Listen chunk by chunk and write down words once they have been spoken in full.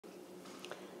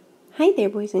Hi there,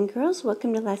 boys and girls.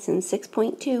 Welcome to Lesson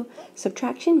 6.2,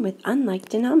 Subtraction with Unlike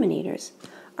Denominators.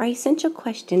 Our essential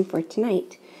question for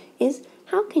tonight is,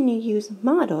 how can you use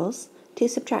models to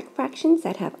subtract fractions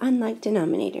that have unlike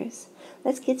denominators?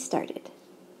 Let's get started.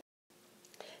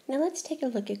 Now let's take a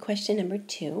look at question number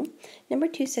 2. Number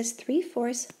 2 says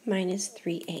 3/4 minus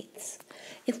 3/8.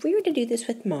 If we were to do this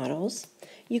with models,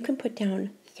 you can put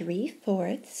down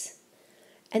 3/4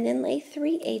 and then lay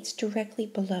 3/8 directly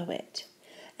below it.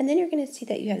 And then you're going to see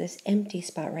that you have this empty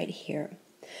spot right here.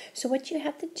 So what you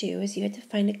have to do is you have to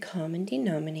find a common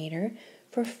denominator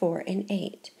for 4 and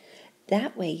 8.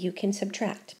 That way you can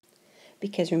subtract.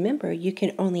 Because remember, you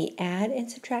can only add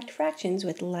and subtract fractions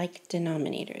with like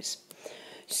denominators.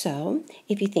 So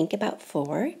if you think about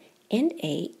 4 and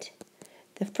 8,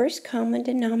 the first common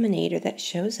denominator that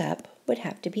shows up would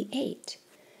have to be 8.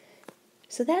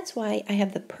 So that's why I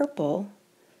have the purple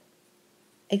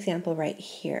example right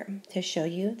here to show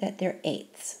you that they're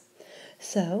eighths.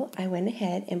 So I went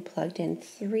ahead and plugged in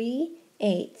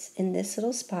 3/8 in this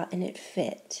little spot and it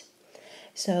fit.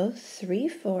 So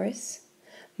 3/4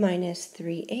 minus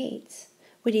 3/8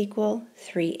 would equal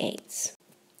 3/8.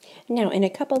 Now in a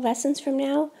couple lessons from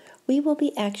now, we will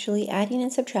be actually adding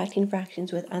and subtracting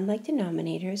fractions with unlike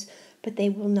denominators, but they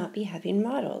will not be having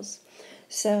models.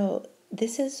 So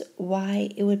this is why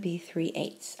it would be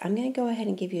 3/8. I'm going to go ahead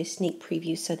and give you a sneak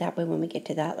preview so that way when we get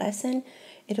to that lesson,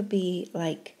 it'll be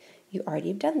like you already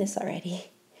have done this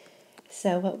already.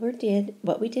 So what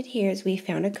we did here is we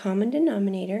found a common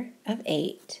denominator of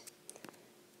 8,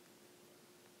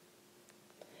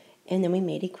 and then we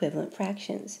made equivalent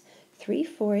fractions.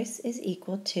 3/4 is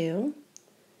equal to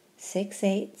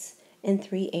 6/8, and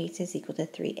 3/8 is equal to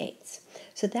 3/8.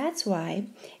 So that's why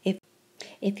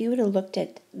if you would have looked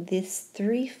at this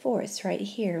 3/4 right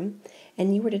here,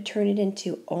 and you were to turn it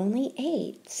into only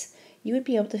 8s, you would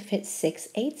be able to fit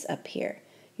 6/8 up here.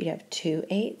 You'd have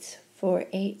 2/8,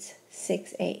 4/8,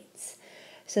 6/8.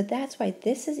 So that's why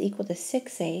this is equal to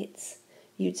 6/8.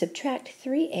 You'd subtract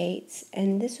 3/8,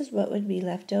 and this is what would be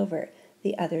left over,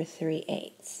 the other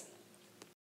 3/8.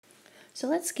 So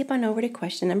let's skip on over to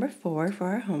question number 4 for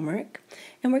our homework.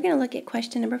 And we're going to look at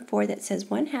question number 4 that says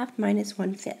 1/2 minus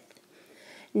 1/5.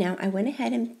 Now, I went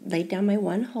ahead and laid down my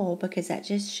 1 whole because that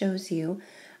just shows you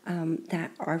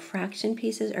that our fraction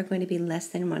pieces are going to be less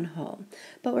than 1 whole.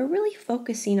 But we're really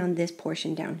focusing on this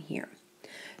portion down here.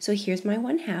 So here's my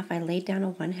 1/2. I laid down a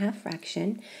 1/2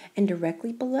 fraction, and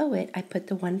directly below it, I put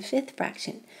the 1/5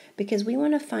 fraction because we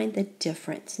want to find the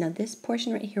difference. Now, this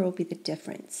portion right here will be the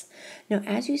difference. Now,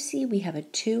 as you see, we have a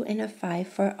 2 and a 5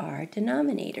 for our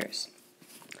denominators.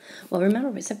 Well, remember,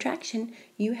 with subtraction,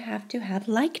 you have to have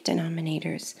like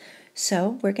denominators.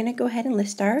 So we're going to go ahead and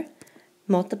list our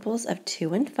multiples of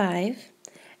 2 and 5.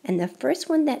 And the first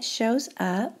one that shows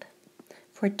up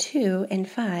for 2 and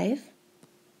 5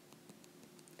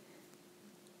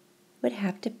 would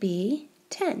have to be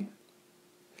 10.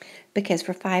 Because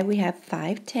for 5, we have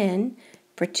 5, 10.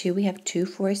 For 2, we have 2,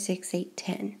 4, 6, 8,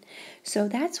 10. So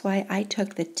that's why I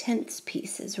took the tenths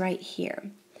pieces right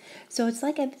here. So it's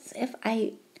like as if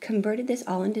I converted this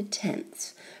all into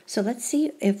tenths. So let's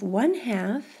see if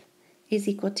 1/2 is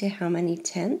equal to how many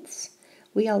tenths?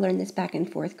 We all learned this back in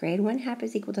 4th grade. 1/2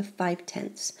 is equal to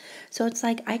 5/10. So it's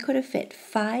like I could have fit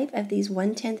 5 of these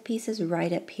 1/10 pieces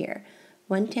right up here.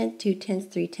 1/10, 2/10,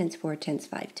 3/10, 4/10,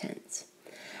 5/10.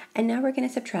 And now we're going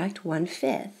to subtract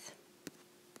 1/5.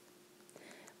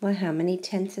 Well, how many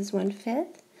tenths is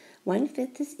 1/5?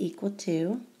 1/5 is equal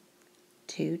to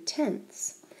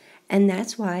 2/10. And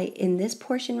that's why in this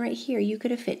portion right here, you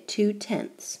could have fit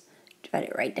 2/10. Divide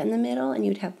it right down the middle, and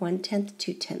you'd have 1/10,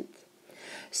 2/10.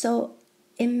 So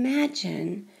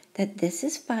imagine that this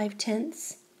is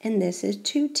 5/10 and this is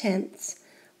 2/10.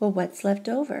 Well, what's left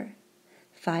over?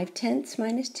 5/10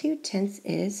 minus 2/10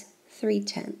 is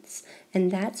 3/10. And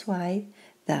that's why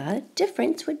the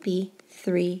difference would be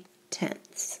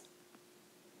 3/10.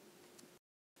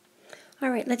 All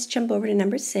right, let's jump over to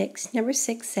number 6. Number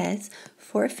 6 says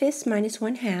 4/5 minus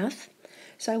 1/2.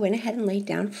 So I went ahead and laid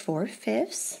down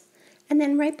 4/5, and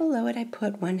then right below it I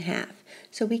put 1/2.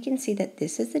 So we can see that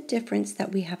this is the difference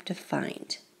that we have to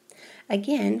find.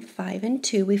 Again, 5 and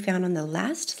 2 we found on the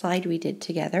last slide we did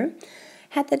together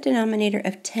had the denominator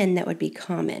of 10 that would be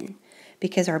common,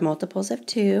 because our multiples of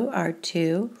 2 are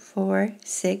 2, 4,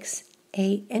 6,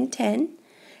 8, and 10.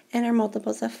 And our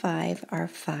multiples of 5 are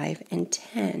 5 and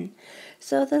 10.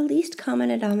 So the least common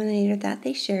denominator that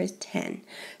they share is 10.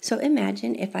 So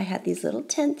imagine if I had these little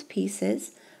tenth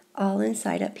pieces all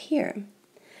inside up here.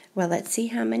 Well, let's see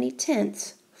how many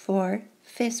tenths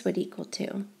 4/5 would equal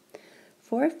to.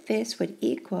 4/5 would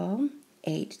equal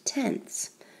 8/10.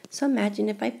 So imagine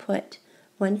if I put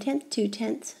 1/10,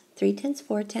 2/10, 3/10,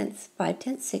 4/10,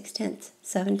 5/10, 6/10,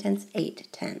 7/10,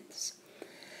 8/10.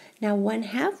 Now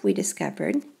 1/2 we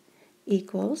discovered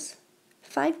equals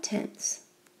 5/10.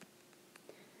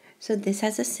 So this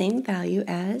has the same value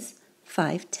as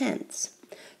 5/10.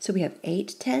 So we have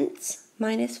 8/10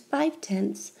 minus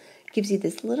 5/10 gives you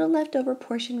this little leftover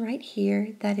portion right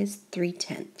here that is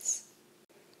 3/10.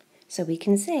 So we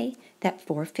can say that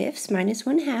 4/5 minus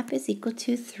 1/2 is equal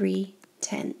to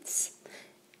 3/10.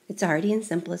 It's already in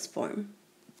simplest form.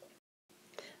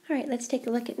 All right, let's take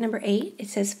a look at number 8. It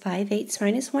says 5/8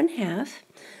 minus 1/2.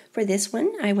 For this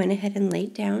one, I went ahead and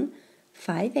laid down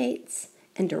 5/8,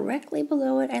 and directly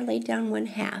below it, I laid down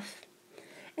 1/2.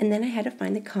 And then I had to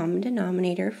find the common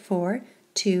denominator for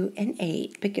 2 and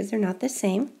 8 because they're not the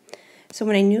same. So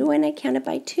when I knew when I counted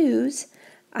by 2s,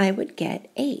 I would get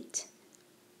 8.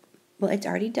 Well, it's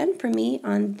already done for me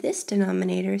on this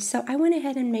denominator, so I went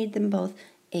ahead and made them both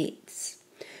 8s.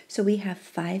 So we have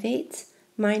 5/8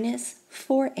 minus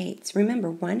 4/8. Remember,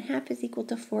 1/2 is equal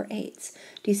to 4/8.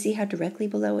 Do you see how directly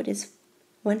below it is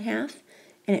 1/2?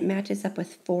 And it matches up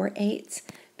with 4/8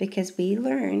 because we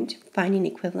learned finding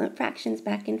equivalent fractions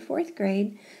back in 4th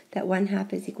grade that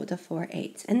 1/2 is equal to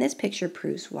 4/8. And this picture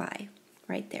proves why,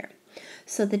 right there.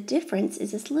 So the difference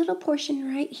is this little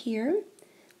portion right here,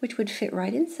 which would fit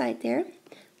right inside there,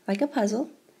 like a puzzle.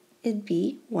 It'd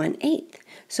be 1/8.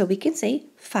 So we can say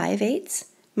 5/8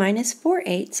 minus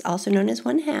 4/8, also known as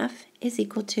 1/2, is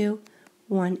equal to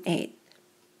 1/8.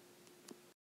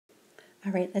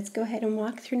 All right, let's go ahead and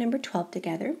walk through number 12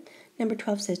 together. Number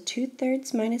 12 says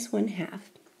 2/3 minus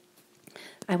 1/2.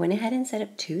 I went ahead and set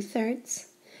up 2/3,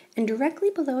 and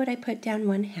directly below it I put down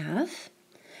 1/2.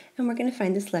 And we're going to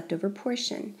find this leftover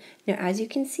portion. Now, as you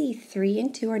can see, 3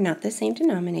 and 2 are not the same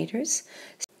denominators.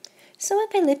 So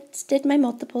if I listed my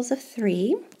multiples of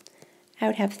 3, I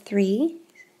would have 3,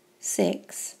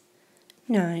 6,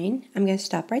 9. I'm going to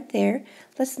stop right there.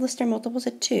 Let's list our multiples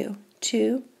of 2.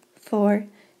 2, 4,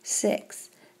 6.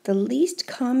 The least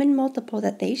common multiple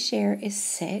that they share is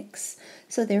 6.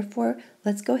 So therefore,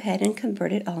 let's go ahead and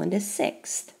convert it all into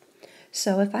sixths.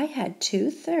 So if I had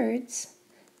 2/3,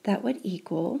 that would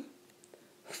equal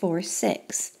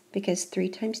 4/6, because 3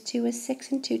 times 2 is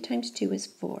 6 and 2 times 2 is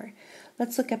 4.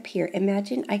 Let's look up here.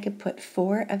 Imagine I could put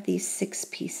 4 of these 6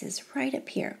 pieces right up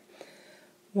here.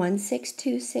 1, 6,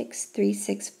 2, 6, 3,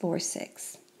 6, 4,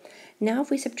 6. Now if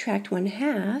we subtract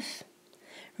 1/2,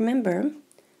 remember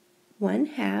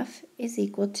 1/2 is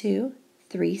equal to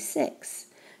 3/6.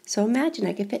 So imagine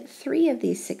I could fit 3 of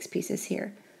these 6 pieces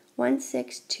here. 1,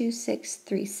 6, 2, 6,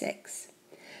 3, 6.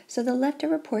 So the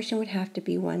leftover portion would have to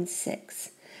be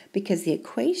 1/6, because the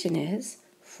equation is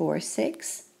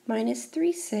 4/6 minus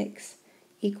 3/6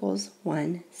 equals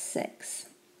 1/6.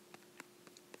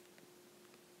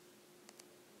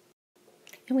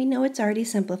 And we know it's already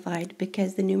simplified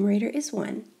because the numerator is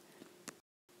 1.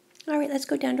 All right, let's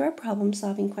go down to our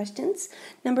problem-solving questions.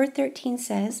 Number 13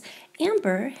 says,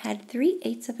 Amber had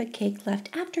 3/8 of a cake left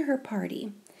after her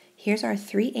party. Here's our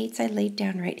 3/8 I laid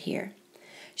down right here.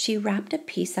 She wrapped a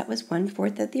piece that was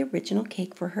 1/4 of the original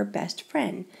cake for her best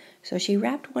friend. So she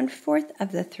wrapped 1/4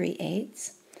 of the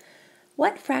 3/8.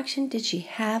 What fraction did she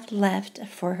have left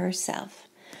for herself?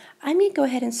 I'm going to go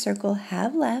ahead and circle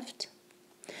have left.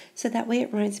 So that way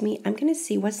it reminds me I'm going to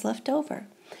see what's left over.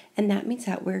 And that means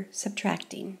that we're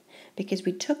subtracting because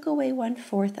we took away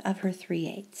 1/4 of her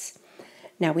 3/8.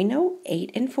 Now we know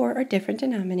 8 and 4 are different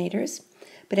denominators.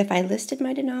 But if I listed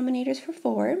my denominators for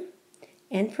 4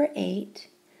 and for 8,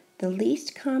 the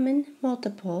least common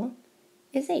multiple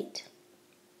is 8.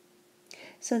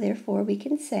 So therefore we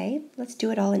can say, let's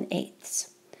do it all in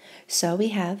eighths. So we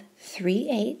have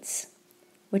 3/8,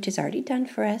 which is already done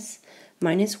for us,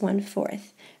 minus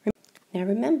 1/4. Now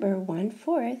remember,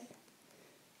 1/4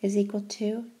 is equal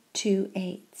to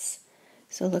 2/8.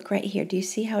 So look right here. Do you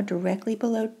see how directly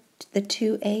below the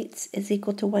 2/8 is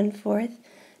equal to 1/4?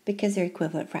 Because they're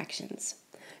equivalent fractions.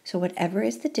 So whatever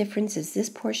is the difference is this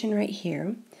portion right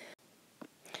here.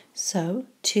 So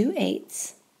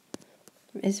 2/8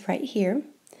 is right here,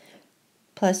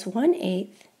 plus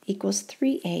 1/8 equals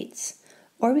 3/8,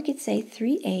 or we could say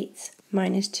 3/8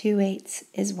 minus 2/8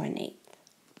 is 1/8.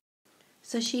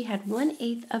 So she had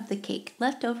 1/8 of the cake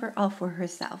left over all for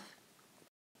herself.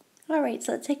 All right,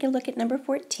 so let's take a look at number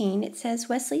 14. It says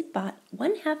Wesley bought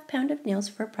 1/2 pound of nails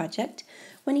for a project.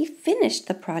 When he finished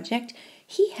the project,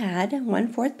 he had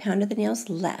 1/4 pound of the nails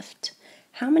left.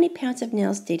 How many pounds of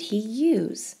nails did he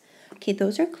use? Okay,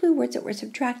 those are clue words that we're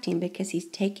subtracting because he's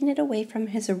taking it away from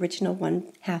his original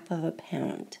 1/2 of a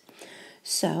pound.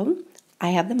 So I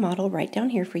have the model right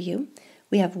down here for you.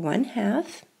 We have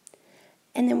 1/2,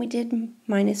 and then we did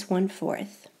minus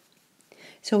 1/4.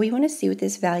 So we want to see what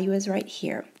this value is right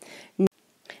here.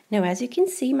 Now, as you can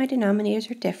see, my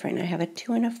denominators are different. I have a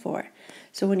 2 and a 4.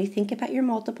 So when you think about your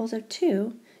multiples of 2,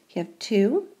 you have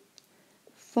 2,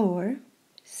 4,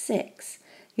 6.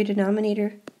 Your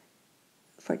denominator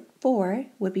for 4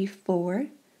 would be 4.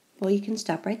 Well, you can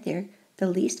stop right there. The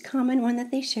least common one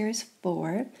that they share is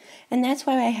 4, and that's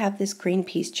why I have this green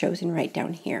piece chosen right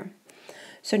down here.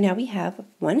 So now we have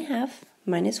 1/2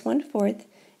 minus 1/4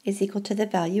 is equal to the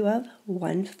value of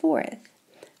 1/4.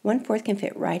 1/4 can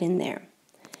fit right in there.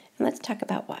 And let's talk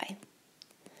about why.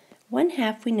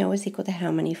 1/2 we know is equal to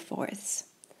how many fourths?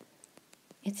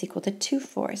 It's equal to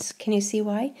 2/4. Can you see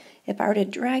why? If I were to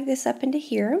drag this up into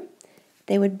here,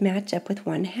 they would match up with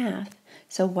 1/2.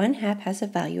 So 1/2 has a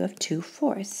value of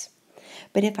 2/4.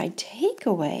 But if I take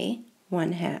away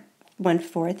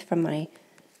 1/4 from my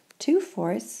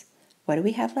 2/4, what do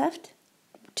we have left?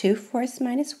 2/4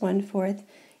 minus 1/4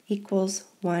 equals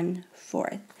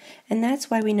 1/4. And that's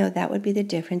why we know that would be the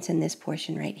difference in this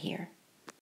portion right here.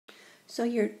 So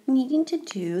you're needing to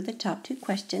do the top 2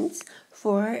 questions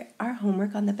for our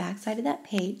homework on the back side of that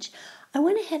page. I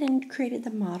went ahead and created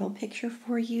the model picture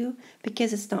for you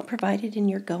because it's not provided in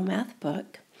your Go Math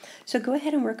book. So go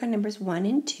ahead and work on numbers 1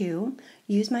 and 2,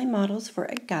 use my models for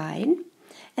a guide,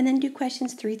 and then do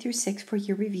questions 3 through 6 for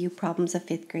your review problems of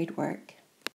 5th grade work.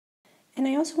 And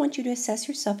I also want you to assess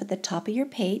yourself at the top of your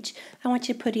page. I want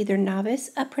you to put either novice,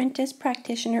 apprentice,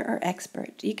 practitioner, or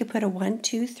expert. You could put a 1,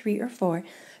 2, 3, or 4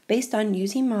 based on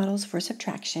using models for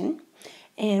subtraction.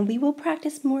 And we will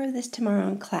practice more of this tomorrow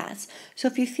in class. So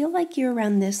if you feel like you're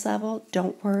around this level,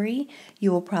 don't worry.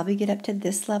 You will probably get up to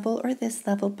this level or this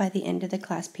level by the end of the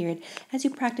class period as you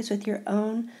practice with your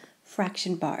own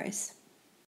fraction bars.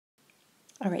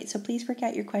 All right, so please work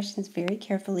out your questions very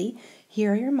carefully.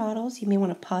 Here are your models. You may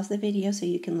want to pause the video so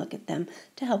you can look at them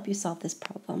to help you solve this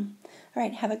problem. All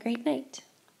right, have a great night.